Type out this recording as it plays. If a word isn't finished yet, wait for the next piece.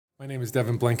My name is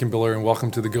Devin Blankenbiller, and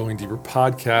welcome to the Going Deeper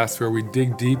podcast, where we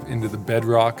dig deep into the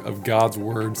bedrock of God's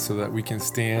Word so that we can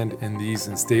stand in these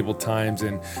unstable times.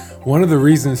 And one of the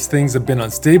reasons things have been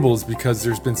unstable is because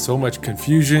there's been so much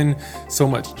confusion, so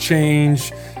much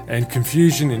change, and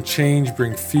confusion and change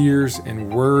bring fears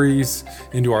and worries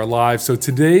into our lives. So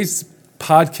today's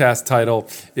podcast title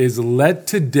is Let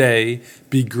Today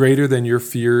Be Greater Than Your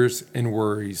Fears and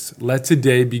Worries. Let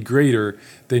today be greater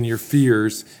than your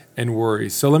fears and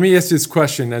worries. So let me ask this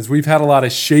question. As we've had a lot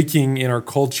of shaking in our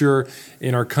culture,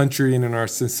 in our country, and in our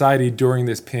society during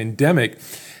this pandemic,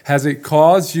 has it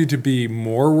caused you to be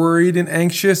more worried and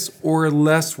anxious or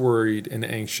less worried and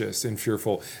anxious and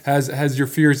fearful? Has your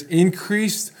fears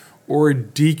increased or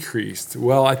decreased?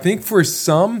 Well, I think for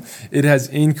some it has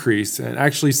increased, and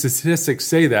actually statistics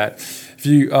say that.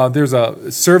 There's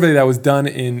a survey that was done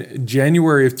in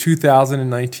January of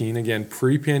 2019, again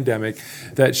pre-pandemic,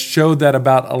 that showed that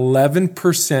about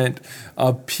 11%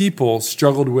 of people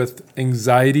struggled with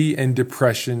anxiety and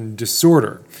depression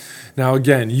disorder. Now,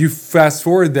 again, you fast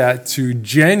forward that to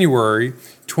January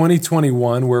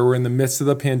 2021, where we're in the midst of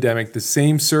the pandemic, the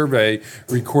same survey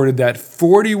recorded that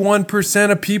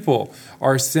 41% of people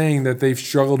are saying that they've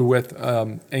struggled with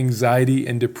anxiety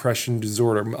and depression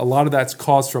disorder. A lot of that's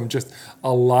caused from just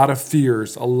a lot of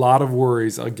fears, a lot of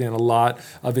worries, again, a lot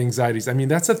of anxieties. I mean,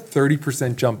 that's a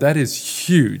 30% jump. That is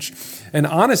huge. And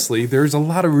honestly, there's a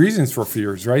lot of reasons for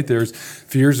fears, right? There's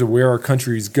fears of where our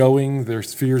country is going.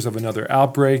 There's fears of another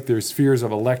outbreak. There's fears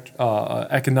of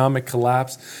economic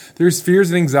collapse. There's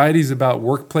fears and anxieties about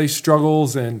workplace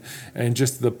struggles and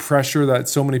just the pressure that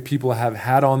so many people have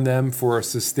had on them for a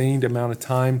sustained amount of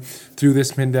time through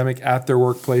this pandemic at their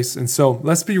workplace. And so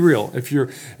let's be real. If you're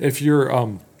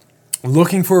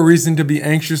looking for a reason to be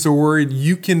anxious or worried,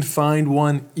 you can find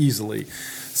one easily.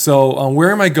 So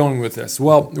where am I going with this?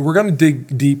 Well, we're going to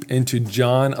dig deep into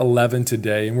John 11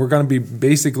 today, and we're going to be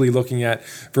basically looking at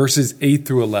verses 8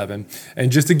 through 11.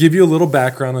 And just to give you a little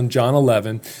background on John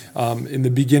 11, in the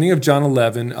beginning of John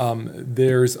 11,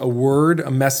 there's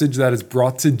a message that is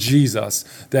brought to Jesus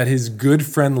that his good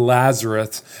friend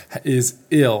Lazarus is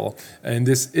ill, and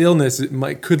this illness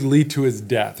could lead to his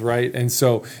death, right? And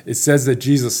so it says that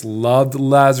Jesus loved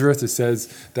Lazarus. It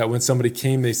says that when somebody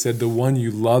came, they said, "The one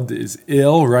you loved is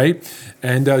ill," right?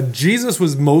 And Jesus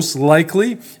was most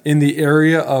likely in the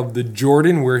area of the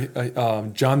Jordan where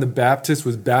John the Baptist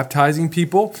was baptizing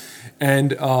people.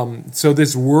 And so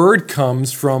this word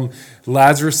comes from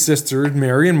Lazarus' sisters,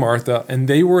 Mary and Martha, and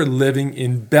they were living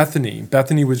in Bethany.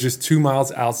 Bethany was just 2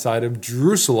 miles outside of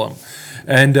Jerusalem.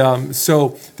 And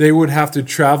so they would have to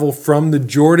travel from the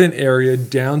Jordan area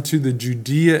down to the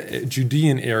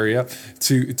Judean area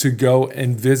to go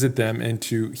and visit them and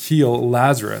to heal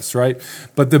Lazarus, right?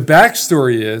 But the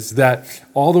backstory is that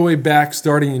all the way back,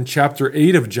 starting in chapter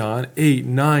 8 of John, 8,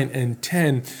 9, and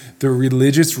 10, the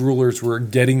religious rulers were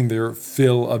getting their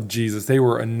fill of Jesus. They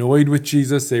were annoyed with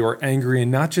Jesus. They were angry,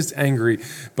 and not just angry,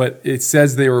 but it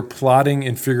says they were plotting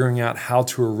and figuring out how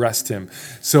to arrest him.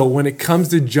 So when it comes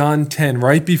to John 10,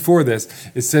 right before this,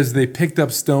 it says they picked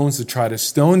up stones to try to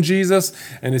stone Jesus,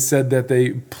 and it said that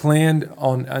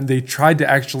they tried to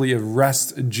actually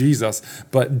arrest Jesus,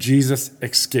 but Jesus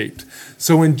escaped.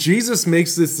 So when Jesus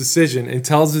makes this decision and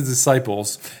tells his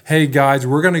disciples, "Hey guys,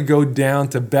 we're going to go down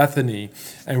to Bethany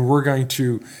and we're going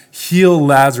to heal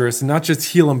Lazarus, and not just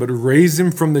heal him, but raise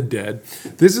him from the dead,"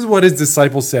 this is what his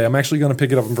disciples say. I'm actually going to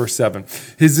pick it up in verse 7.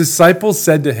 His disciples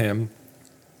said to him,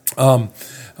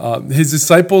 his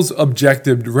disciples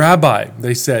objected, "Rabbi,"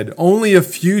 they said, "only a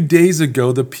few days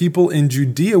ago the people in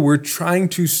Judea were trying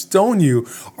to stone you.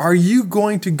 Are you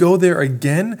going to go there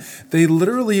again?" They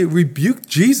literally rebuked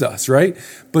Jesus, right?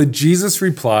 But Jesus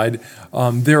replied,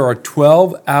 there are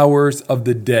 12 hours of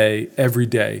the day every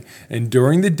day. And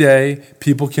during the day,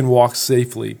 people can walk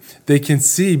safely. They can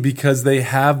see because they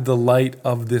have the light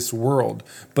of this world.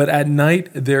 But at night,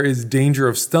 there is danger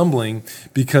of stumbling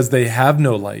because they have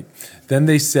no light. Then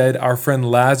they said, "Our friend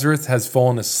Lazarus has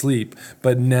fallen asleep,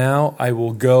 but now I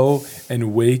will go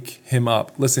and wake him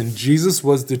up." Listen, Jesus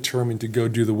was determined to go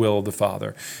do the will of the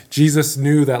Father. Jesus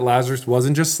knew that Lazarus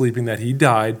wasn't just sleeping, that he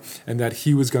died, and that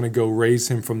he was going to go raise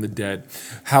him from the dead.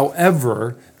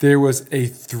 However, there was a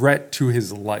threat to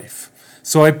his life.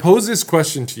 So I pose this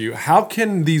question to you. How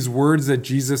can these words that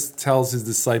Jesus tells his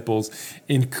disciples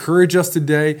encourage us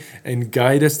today and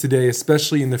guide us today,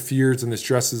 especially in the fears and the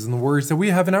stresses and the worries that we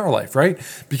have in our life, right?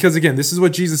 Because again, this is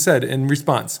what Jesus said in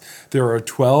response. There are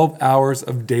 12 hours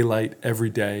of daylight every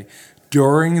day.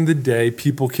 during the day,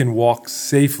 people can walk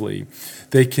safely.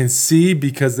 They can see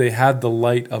because they have the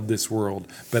light of this world.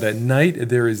 But at night,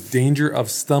 there is danger of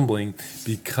stumbling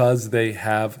because they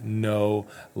have no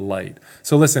light.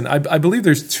 So listen, I believe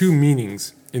there's two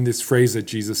meanings in this phrase that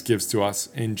Jesus gives to us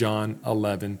in John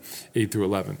 11, 8 through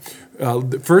 11.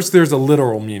 First, there's a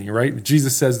literal meaning, right?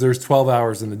 Jesus says there's 12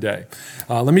 hours in the day.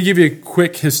 Let me give you a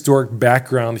quick historic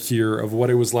background here of what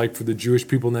it was like for the Jewish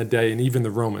people in that day and even the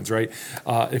Romans, right?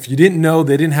 If you didn't know,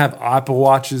 they didn't have Apple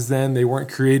Watches then. They weren't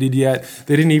created yet.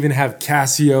 They didn't even have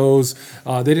Casios.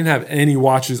 They didn't have any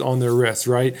watches on their wrists,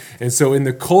 right? And so in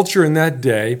the culture in that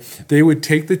day, they would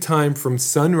take the time from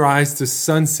sunrise to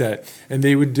sunset, and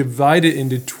they would divide it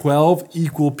into 12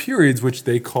 equal periods, which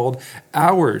they called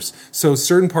hours. So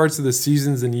certain parts of the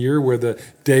seasons and year where the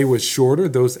day was shorter,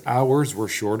 those hours were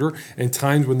shorter, and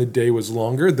times when the day was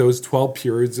longer, those 12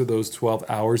 periods of those 12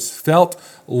 hours felt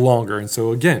longer. And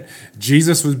so again,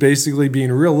 Jesus was basically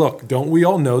being real. Look, don't we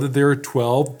all know that there are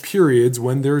 12 periods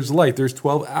when there's light? There's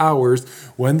 12 hours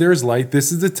when there's light.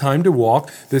 This is the time to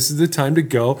walk. This is the time to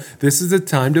go. This is the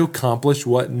time to accomplish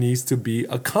what needs to be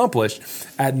accomplished.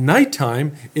 At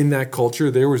nighttime, in that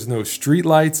culture, there was no street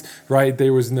lights, right?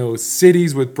 There was no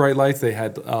cities with bright lights. They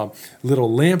had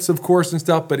little lamps, of course, and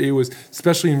stuff, but it was,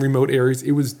 especially in remote areas,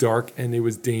 it was dark and it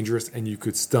was dangerous and you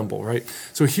could stumble, right?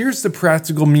 So here's the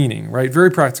practical meaning, right? Very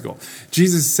practical.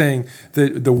 Jesus is saying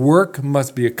that the work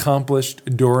must be accomplished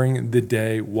during the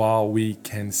day while we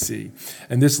can see.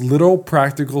 And this little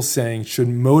practical saying should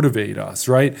motivate us,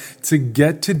 right? To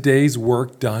get today's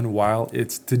work done while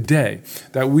it's today.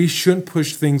 That we shouldn't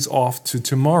push things off to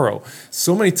tomorrow.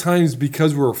 So many times,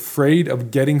 because we're afraid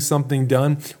of getting something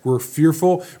done, we're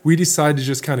fearful, we decide to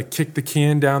just kind of kick the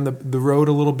can down the road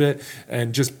a little bit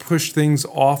and just push things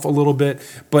off a little bit.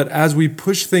 But as we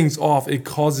push things off, it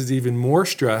causes even more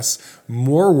stress,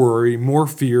 more worry, more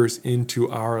fears into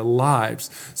our lives.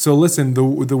 So listen, the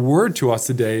word to us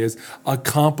today is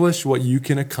accomplish what you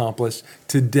can accomplish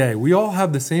today. We all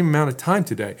have the same amount of time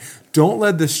today. Don't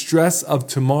let the stress of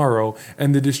tomorrow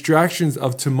and the distractions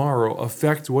of tomorrow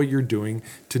affect what you're doing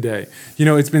today. You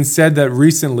know, it's been said that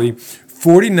recently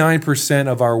 49%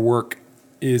 of our work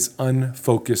is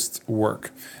unfocused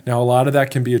work. Now, a lot of that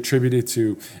can be attributed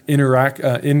to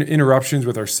interruptions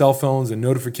with our cell phones and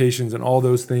notifications and all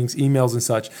those things, emails and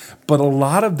such. But a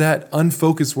lot of that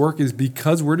unfocused work is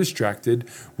because we're distracted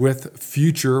with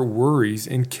future worries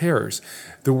and cares.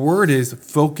 The word is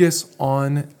focus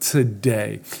on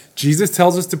today. Jesus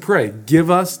tells us to pray, give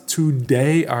us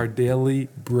today our daily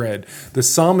bread. The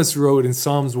psalmist wrote in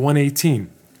Psalms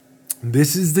 118,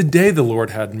 this is the day the Lord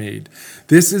had made.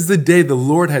 This is the day the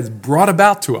Lord has brought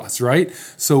about to us, right?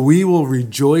 So we will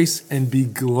rejoice and be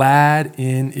glad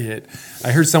in it.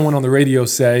 I heard someone on the radio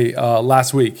say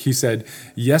last week, he said,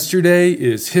 yesterday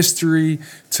is history,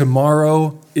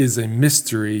 tomorrow is a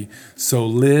mystery, so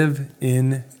live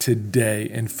in today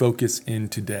and focus in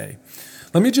today.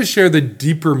 Let me just share the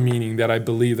deeper meaning that I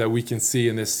believe that we can see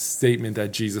in this statement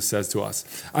that Jesus says to us.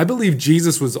 I believe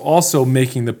Jesus was also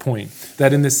making the point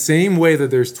that in the same way that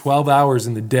there's 12 hours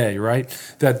in the day, right?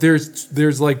 That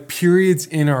there's like periods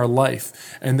in our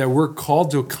life and that we're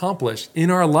called to accomplish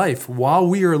in our life while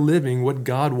we are living what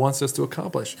God wants us to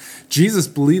accomplish. Jesus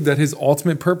believed that his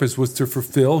ultimate purpose was to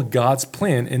fulfill God's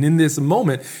plan. And in this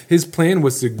moment, his plan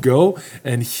was to go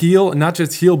and heal, not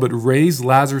just heal, but raise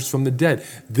Lazarus from the dead.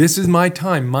 This is my time.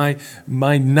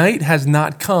 My night has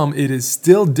not come. It is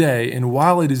still day. And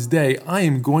while it is day, I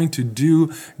am going to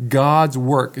do God's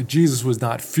work. Jesus was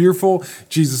not fearful.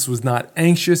 Jesus was not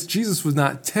anxious. Jesus was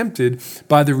not tempted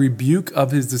by the rebuke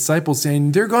of his disciples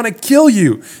saying, they're going to kill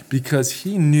you, because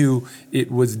he knew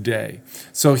it was day.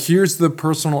 So here's the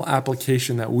personal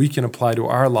application that we can apply to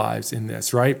our lives in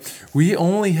this, right? We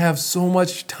only have so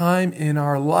much time in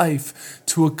our life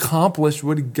to accomplish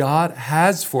what God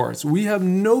has for us. We have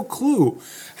no clue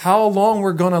how long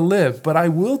we're going to live, but I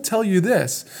will tell you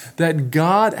this, that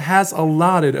God has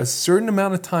allotted a certain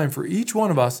amount of time for each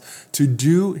one of us to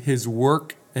do his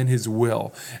work and his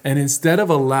will. And instead of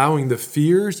allowing the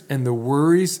fears and the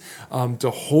worries to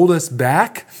hold us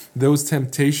back, those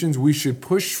temptations, we should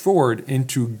push forward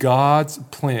into God's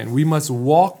plan. We must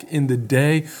walk in the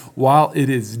day while it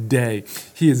is day.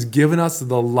 He has given us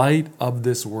the light of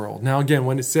this world. Now, again,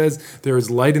 when it says there is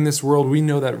light in this world, we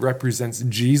know that represents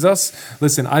Jesus.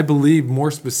 Listen, I believe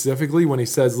more specifically when he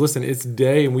says, listen, it's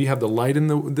day and we have the light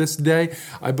in this day,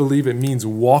 I believe it means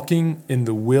walking in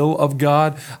the will of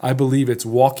God. I believe it's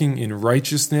walking walking in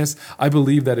righteousness. I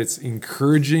believe that it's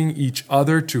encouraging each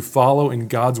other to follow in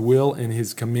God's will and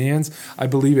his commands. I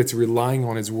believe it's relying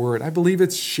on his word. I believe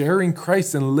it's sharing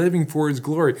Christ and living for his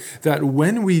glory. That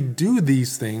when we do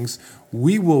these things,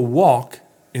 we will walk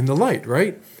in the light,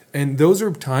 right? And those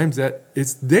are times that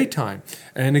it's daytime.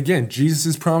 And again, Jesus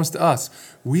has promised to us,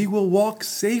 we will walk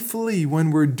safely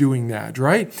when we're doing that,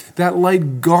 right? That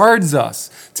light guards us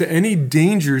to any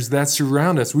dangers that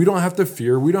surround us. We don't have to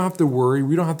fear. We don't have to worry.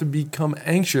 We don't have to become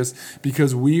anxious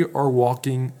because we are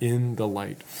walking in the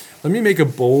light. Let me make a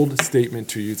bold statement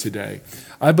to you today.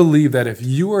 I believe that if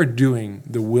you are doing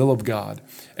the will of God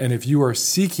and if you are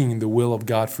seeking the will of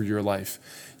God for your life,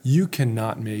 you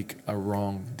cannot make a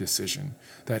wrong decision.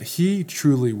 That he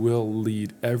truly will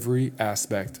lead every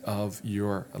aspect of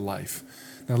your life.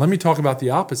 Now, let me talk about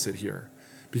the opposite here.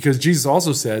 Because Jesus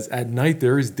also says, at night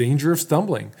there is danger of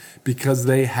stumbling because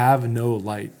they have no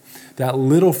light. That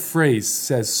little phrase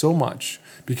says so much.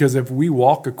 Because if we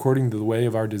walk according to the way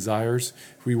of our desires,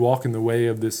 if we walk in the way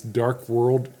of this dark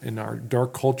world and our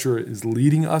dark culture is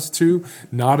leading us to,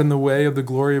 not in the way of the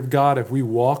glory of God, if we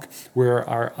walk where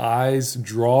our eyes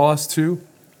draw us to,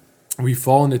 we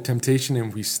fall into temptation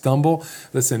and we stumble.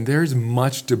 Listen, there's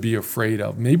much to be afraid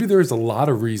of. Maybe there's a lot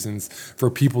of reasons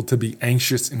for people to be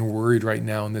anxious and worried right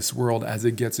now in this world as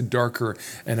it gets darker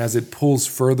and as it pulls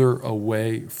further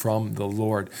away from the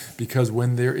Lord. Because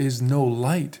when there is no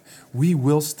light, we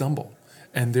will stumble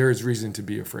and there is reason to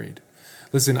be afraid.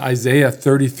 Listen, Isaiah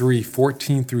 33,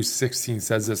 14 through 16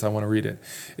 says this. I want to read it.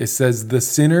 It says, the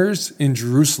sinners in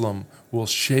Jerusalem will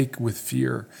shake with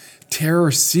fear.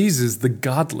 Terror seizes the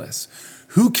godless.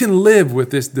 Who can live with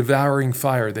this devouring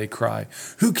fire, they cry.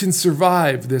 Who can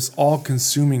survive this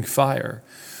all-consuming fire?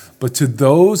 But to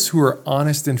those who are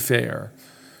honest and fair,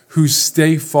 who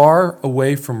stay far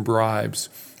away from bribes,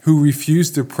 who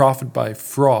refuse to profit by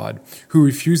fraud, who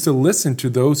refuse to listen to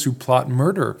those who plot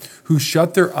murder, who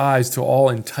shut their eyes to all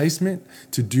enticement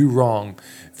to do wrong.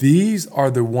 These are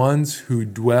the ones who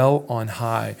dwell on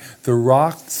high. The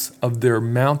rocks of their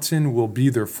mountain will be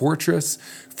their fortress.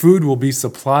 Food will be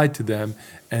supplied to them,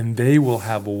 and they will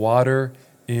have water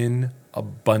in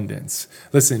abundance.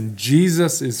 Listen,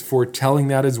 Jesus is foretelling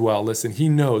that as well. Listen, he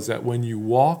knows that when you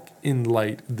walk in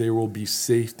light, there will be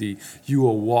safety. You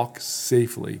will walk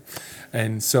safely.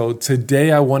 And so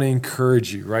today I want to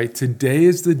encourage you, right? Today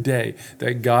is the day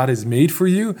that God has made for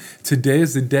you. Today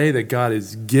is the day that God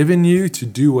has given you to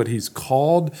do what he's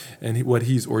called and what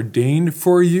he's ordained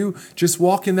for you. Just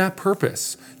walk in that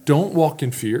purpose. Don't walk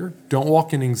in fear. Don't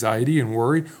walk in anxiety and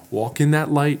worry. Walk in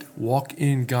that light. Walk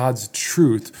in God's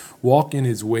truth. Walk in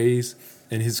his ways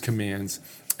and his commands,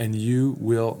 and you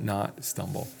will not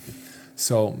stumble.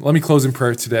 So let me close in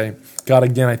prayer today. God,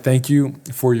 again, I thank you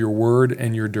for your word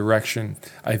and your direction.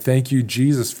 I thank you,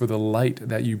 Jesus, for the light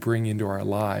that you bring into our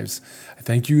lives. I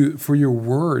thank you for your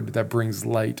word that brings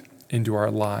light into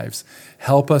our lives.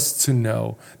 Help us to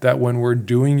know that when we're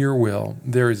doing your will,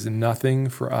 there is nothing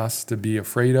for us to be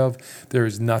afraid of. There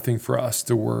is nothing for us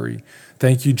to worry.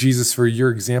 Thank you, Jesus, for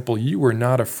your example. You were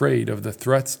not afraid of the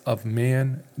threats of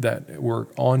man that were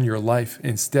on your life.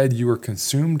 Instead, you were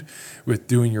consumed with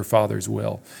doing your Father's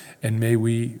will. And may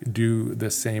we do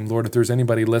the same. Lord, if there's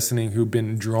anybody listening who've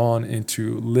been drawn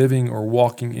into living or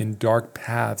walking in dark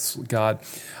paths, God,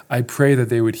 I pray that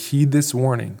they would heed this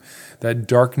warning that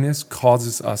darkness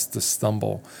causes us to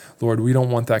stumble. Lord, we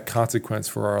don't want that consequence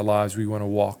for our lives. We want to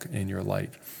walk in your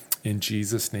light. In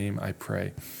Jesus' name I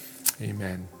pray.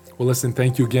 Amen. Well, listen,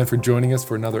 thank you again for joining us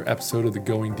for another episode of the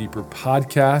Going Deeper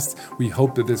podcast. We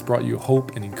hope that this brought you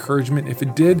hope and encouragement. If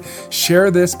it did,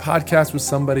 share this podcast with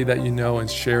somebody that you know and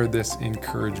share this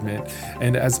encouragement.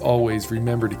 And as always,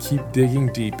 remember to keep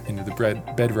digging deep into the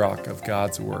bedrock of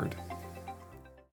God's word.